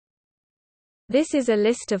This is a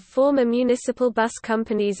list of former municipal bus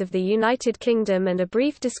companies of the United Kingdom and a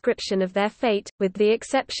brief description of their fate, with the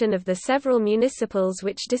exception of the several municipals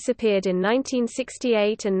which disappeared in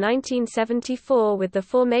 1968 and 1974 with the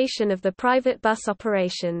formation of the private bus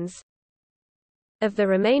operations. Of the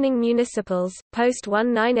remaining municipals,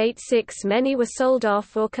 post-1986 many were sold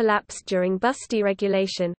off or collapsed during bus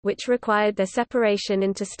deregulation, which required their separation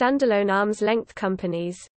into standalone arm's-length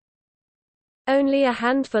companies. Only a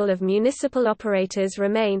handful of municipal operators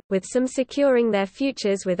remain, with some securing their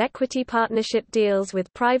futures with equity partnership deals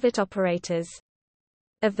with private operators.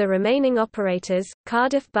 Of the remaining operators,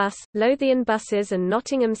 Cardiff Bus, Lothian Buses and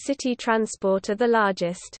Nottingham City Transport are the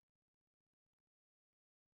largest.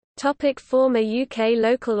 Former UK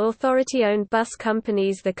local authority-owned bus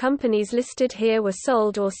companies. The companies listed here were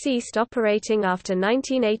sold or ceased operating after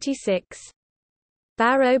 1986.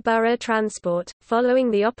 Barrow Borough Transport. Following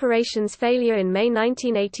the operation's failure in May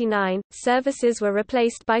 1989, services were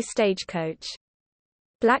replaced by Stagecoach.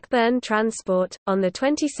 Blackburn Transport. On the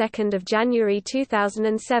 22nd of January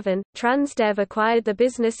 2007, Transdev acquired the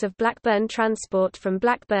business of Blackburn Transport from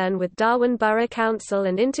Blackburn with Darwen Borough Council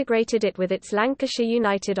and integrated it with its Lancashire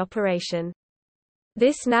United operation.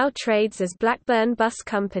 This now trades as Blackburn Bus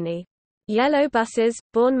Company. Yellow Buses.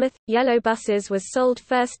 Bournemouth. Yellow Buses was sold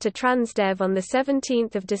first to Transdev on 17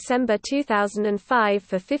 December 2005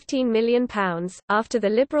 for £15 million, after the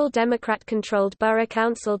Liberal Democrat-controlled Borough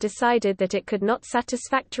Council decided that it could not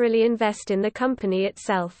satisfactorily invest in the company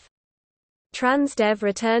itself. Transdev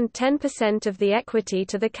returned 10% of the equity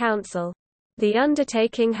to the council. The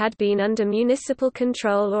undertaking had been under municipal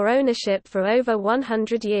control or ownership for over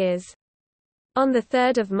 100 years. On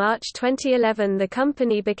 3 March 2011 the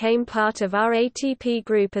company became part of RATP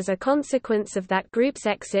Group as a consequence of that group's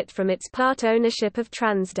exit from its part ownership of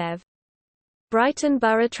Transdev. Brighton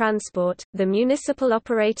Borough Transport. The municipal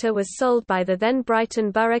operator was sold by the then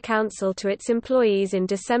Brighton Borough Council to its employees in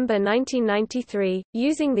December 1993,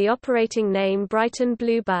 using the operating name Brighton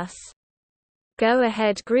Blue Bus. Go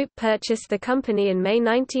Ahead Group purchased the company in May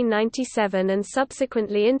 1997 and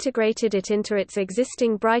subsequently integrated it into its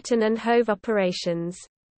existing Brighton and Hove operations.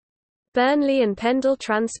 Burnley and Pendle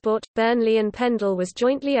Transport. Burnley and Pendle was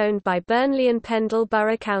jointly owned by Burnley and Pendle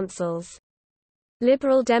Borough Councils.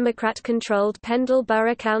 Liberal Democrat-controlled Pendle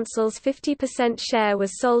Borough Council's 50% share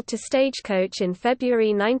was sold to Stagecoach in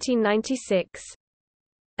February 1996.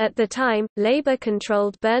 At the time,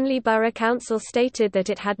 Labour-controlled Burnley Borough Council stated that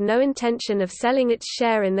it had no intention of selling its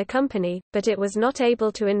share in the company, but it was not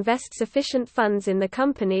able to invest sufficient funds in the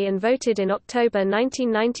company and voted in October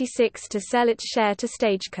 1996 to sell its share to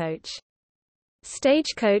Stagecoach.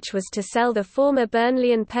 Stagecoach was to sell the former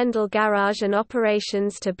Burnley and Pendle garage and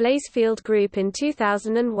operations to Blazefield Group in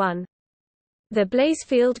 2001. The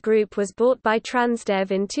Blazefield Group was bought by Transdev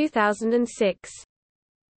in 2006.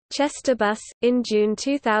 Chester Bus. In June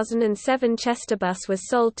 2007 Chester Bus was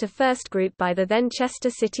sold to First Group by the then Chester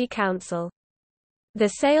City Council. The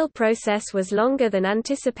sale process was longer than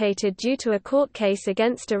anticipated due to a court case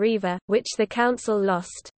against Arriva, which the council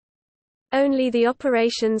lost. Only the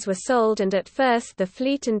operations were sold and at first the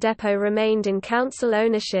fleet and depot remained in council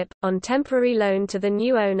ownership, on temporary loan to the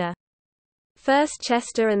new owner. First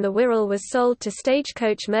Chester and the Wirral was sold to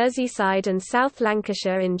Stagecoach Merseyside and South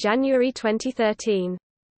Lancashire in January 2013.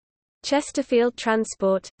 Chesterfield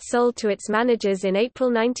Transport, sold to its managers in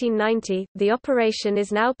April 1990, the operation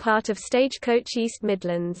is now part of Stagecoach East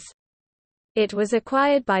Midlands. It was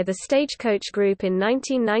acquired by the Stagecoach Group in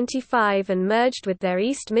 1995 and merged with their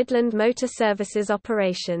East Midland Motor Services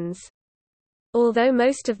operations. Although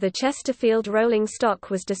most of the Chesterfield rolling stock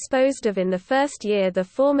was disposed of in the first year, the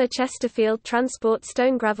former Chesterfield Transport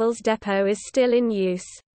Stonegravels depot is still in use.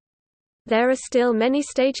 There are still many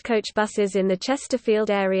Stagecoach buses in the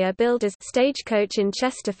Chesterfield area billed as Stagecoach in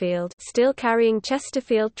Chesterfield, still carrying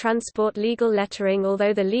Chesterfield Transport legal lettering,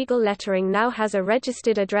 although the legal lettering now has a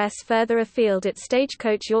registered address further afield at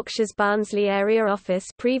Stagecoach Yorkshire's Barnsley area office,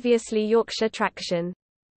 previously Yorkshire Traction.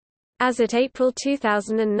 As at April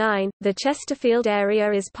 2009, the Chesterfield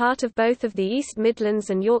area is part of both of the East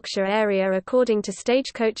Midlands and Yorkshire area according to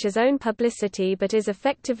Stagecoach's own publicity, but is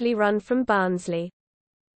effectively run from Barnsley.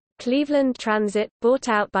 Cleveland Transit, bought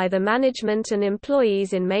out by the management and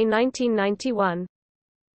employees in May 1991.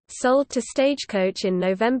 Sold to Stagecoach in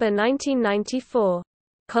November 1994.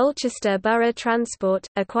 Colchester Borough Transport,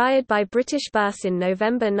 acquired by British Bus in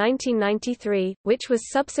November 1993, which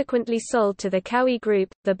was subsequently sold to the Cowie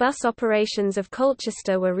Group. The bus operations of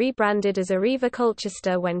Colchester were rebranded as Arriva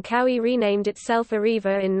Colchester when Cowie renamed itself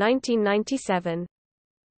Arriva in 1997.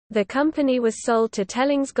 The company was sold to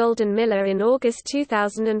Tellings Golden Miller in August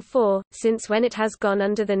 2004, since when it has gone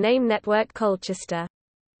under the name Network Colchester.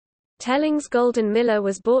 Tellings Golden Miller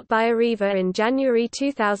was bought by Arriva in January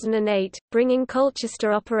 2008, bringing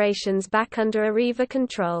Colchester operations back under Arriva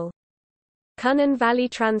control. Cunnan Valley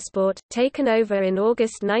Transport, taken over in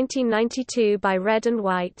August 1992 by Red and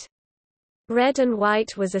White. Red and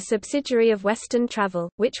White was a subsidiary of Western Travel,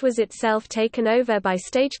 which was itself taken over by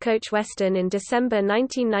Stagecoach Western in December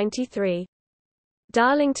 1993.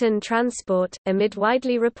 Darlington Transport. Amid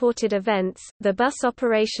widely reported events, the bus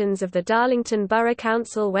operations of the Darlington Borough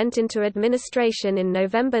Council went into administration in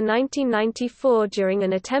November 1994 during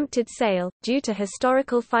an attempted sale, due to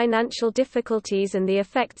historical financial difficulties and the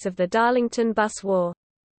effects of the Darlington Bus War.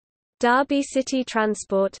 Derby City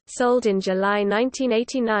Transport, sold in July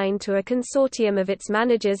 1989 to a consortium of its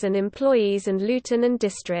managers and employees and Luton and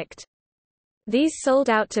District. These sold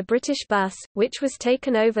out to British Bus, which was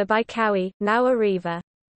taken over by Cowie, now Arriva.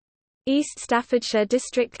 East Staffordshire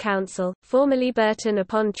District Council, formerly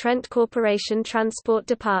Burton-upon-Trent Corporation Transport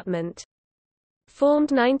Department.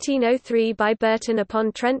 Formed 1903 by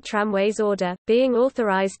Burton-upon-Trent Tramways order, being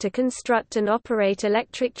authorised to construct and operate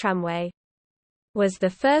electric tramway. Was the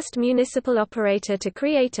first municipal operator to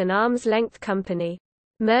create an arm's-length company.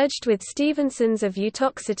 Merged with Stevenson's of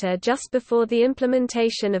Uttoxeter just before the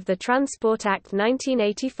implementation of the Transport Act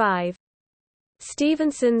 1985.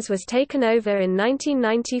 Stevenson's was taken over in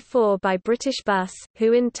 1994 by British Bus,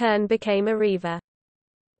 who in turn became Arriva.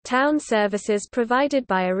 Town services provided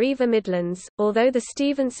by Arriva Midlands, although the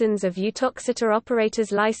Stevenson's of Uttoxeter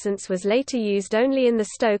operator's licence was later used only in the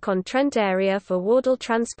Stoke-on-Trent area for Wardle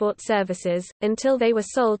Transport services, until they were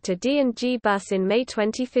sold to D&G Bus in May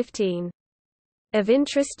 2015. Of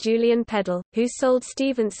interest, Julian Peddle, who sold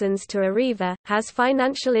Stevenson's to Arriva, has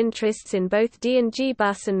financial interests in both D&G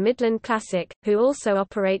Bus and Midland Classic, who also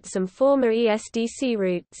operate some former ESDC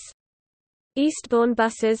routes. Eastbourne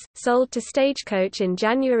Buses, sold to Stagecoach in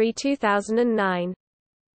January 2009.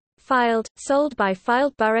 Sold by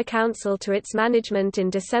Fylde Borough Council to its management in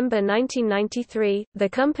December 1993, the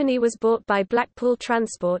company was bought by Blackpool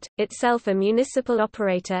Transport, itself a municipal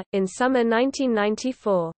operator, in summer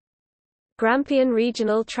 1994. Grampian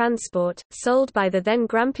Regional Transport, sold by the then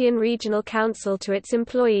Grampian Regional Council to its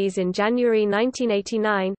employees in January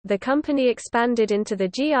 1989, the company expanded into the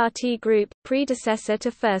GRT Group, predecessor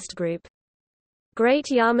to First Group.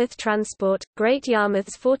 Great Yarmouth Transport, Great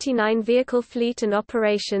Yarmouth's 49-vehicle fleet and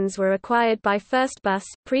operations were acquired by First Bus,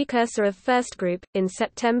 precursor of First Group, in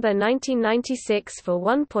September 1996 for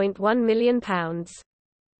 £1.1 million.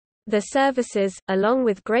 The services, along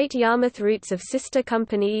with Great Yarmouth routes of sister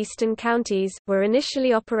company Eastern Counties, were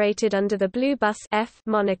initially operated under the Blue Bus F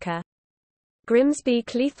moniker. Grimsby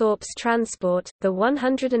Cleethorpes Transport, the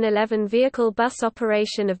 111-vehicle bus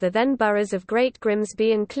operation of the then boroughs of Great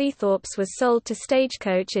Grimsby and Cleethorpes, was sold to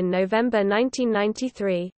Stagecoach in November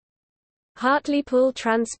 1993. Hartlepool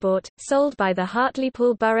Transport, sold by the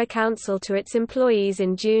Hartlepool Borough Council to its employees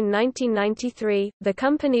in June 1993, the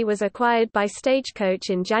company was acquired by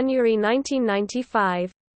Stagecoach in January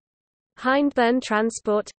 1995. Hyndburn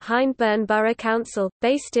Transport, Hyndburn Borough Council,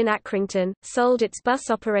 based in Accrington, sold its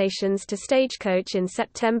bus operations to Stagecoach in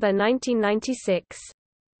September 1996.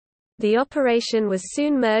 The operation was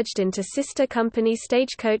soon merged into sister company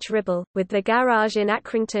Stagecoach Ribble, with the garage in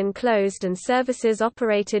Accrington closed and services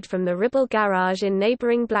operated from the Ribble garage in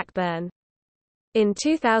neighbouring Blackburn. In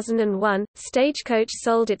 2001, Stagecoach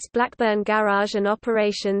sold its Blackburn garage and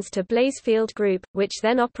operations to Blazefield Group, which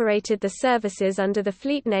then operated the services under the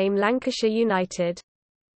fleet name Lancashire United.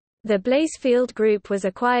 The Blazefield Group was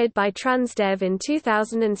acquired by Transdev in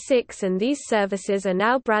 2006 and these services are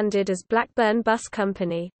now branded as Blackburn Bus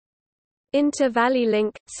Company. Inter-Valley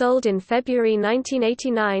Link, sold in February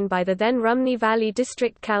 1989 by the then Rumney Valley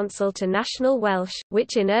District Council to National Welsh,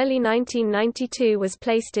 which in early 1992 was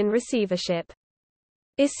placed in receivership.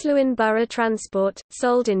 Islwyn Borough Transport,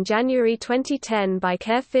 sold in January 2010 by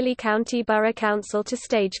Caerphilly County Borough Council to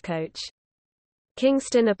Stagecoach.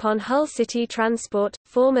 Kingston upon Hull City Transport,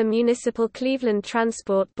 former municipal Cleveland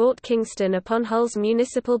Transport bought Kingston upon Hull's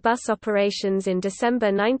municipal bus operations in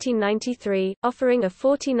December 1993, offering a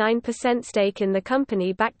 49% stake in the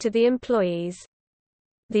company back to the employees.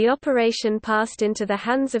 The operation passed into the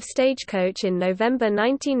hands of Stagecoach in November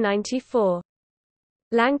 1994.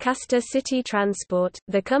 Lancaster City Transport,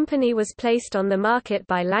 the company was placed on the market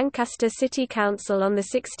by Lancaster City Council on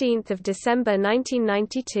 16 December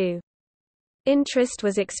 1992. Interest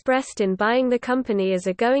was expressed in buying the company as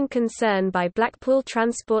a going concern by Blackpool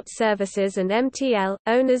Transport Services and MTL,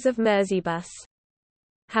 owners of Merseybus.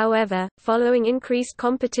 However, following increased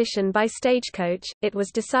competition by Stagecoach, it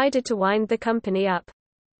was decided to wind the company up.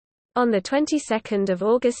 On the 22nd of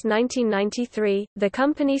August 1993, the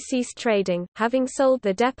company ceased trading, having sold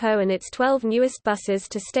the depot and its 12 newest buses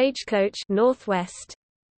to Stagecoach North West.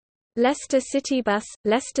 Leicester City Bus –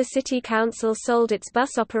 Leicester City Council sold its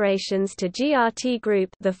bus operations to GRT Group,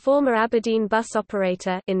 the former Aberdeen bus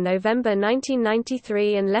operator, in November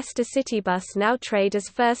 1993, and Leicester City Bus now trade as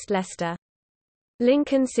First Leicester.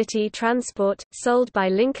 Lincoln City Transport, sold by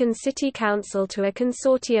Lincoln City Council to a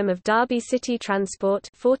consortium of Derby City Transport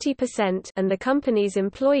 40% and the company's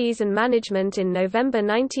employees and management in November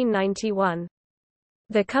 1991.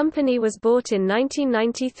 The company was bought in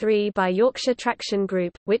 1993 by Yorkshire Traction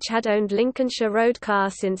Group, which had owned Lincolnshire Road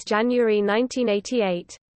Car since January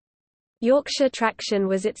 1988. Yorkshire Traction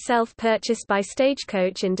was itself purchased by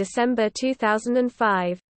Stagecoach in December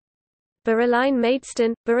 2005. Boroughline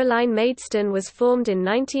Maidstone – Boroughline Maidstone was formed in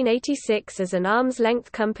 1986 as an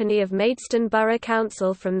arm's-length company of Maidstone Borough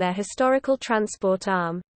Council from their historical transport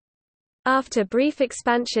arm. After brief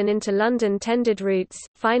expansion into London tendered routes,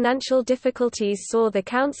 financial difficulties saw the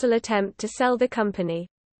council attempt to sell the company.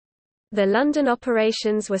 The London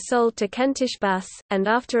operations were sold to Kentish Bus, and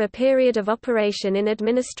after a period of operation in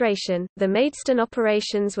administration, the Maidstone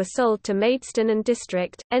operations were sold to Maidstone and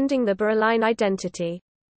District, ending the Boroughline identity.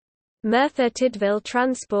 Merthyr Tydfil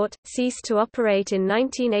Transport ceased to operate in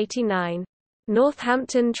 1989.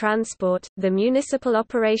 Northampton Transport, the municipal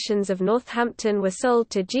operations of Northampton were sold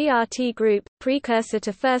to GRT Group, precursor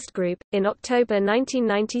to First Group, in October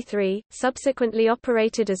 1993, subsequently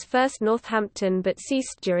operated as First Northampton but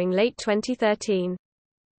ceased during late 2013.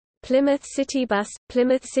 Plymouth City Bus –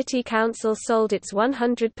 Plymouth City Council sold its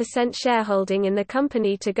 100% shareholding in the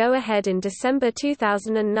company to Go Ahead in December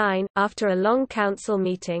 2009, after a long council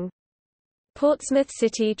meeting. Portsmouth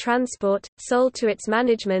City Transport, sold to its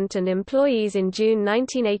management and employees in June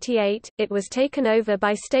 1988, it was taken over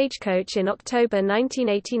by Stagecoach in October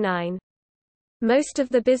 1989. Most of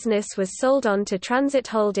the business was sold on to Transit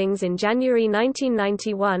Holdings in January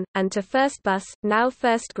 1991, and to First Bus, now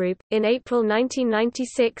First Group, in April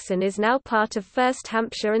 1996 and is now part of First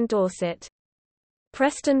Hampshire and Dorset.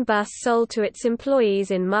 Preston Bus sold to its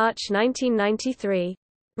employees in March 1993.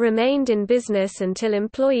 Remained in business until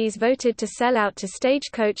employees voted to sell out to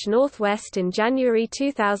Stagecoach North West in January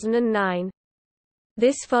 2009.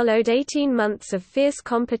 This followed 18 months of fierce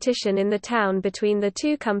competition in the town between the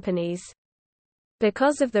two companies.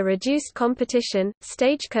 Because of the reduced competition,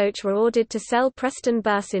 Stagecoach were ordered to sell Preston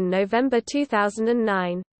Bus in November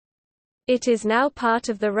 2009. It is now part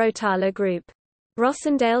of the Rotala Group.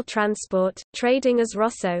 Rossendale Transport, trading as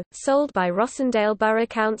Rosso, sold by Rossendale Borough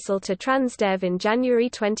Council to Transdev in January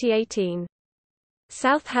 2018.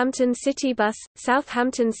 Southampton City Bus –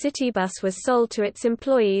 Southampton City Bus was sold to its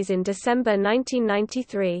employees in December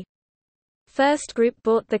 1993. First Group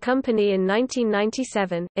bought the company in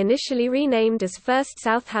 1997, initially renamed as First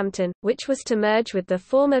Southampton, which was to merge with the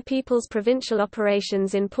former People's Provincial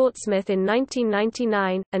operations in Portsmouth in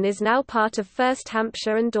 1999, and is now part of First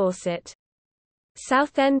Hampshire and Dorset.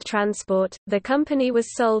 Southend Transport, the company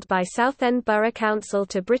was sold by Southend Borough Council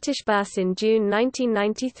to British Bus in June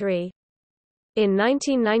 1993. In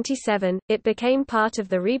 1997, it became part of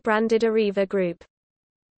the rebranded Arriva Group.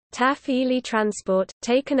 Taff Ely Transport,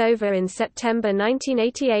 taken over in September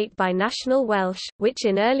 1988 by National Welsh, which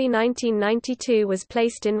in early 1992 was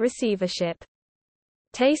placed in receivership.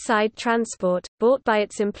 Tayside Transport, bought by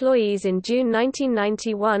its employees in June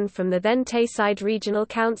 1991 from the then Tayside Regional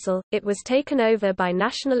Council, it was taken over by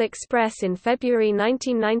National Express in February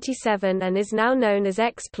 1997 and is now known as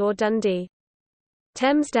Explore Dundee.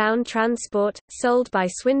 Thamesdown Transport, sold by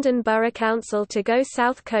Swindon Borough Council to Go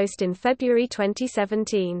South Coast in February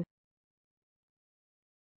 2017.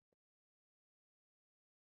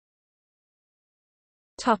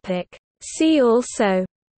 See also: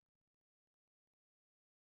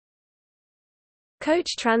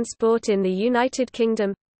 Coach transport in the United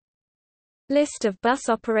Kingdom, List of bus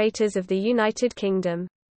operators of the United Kingdom.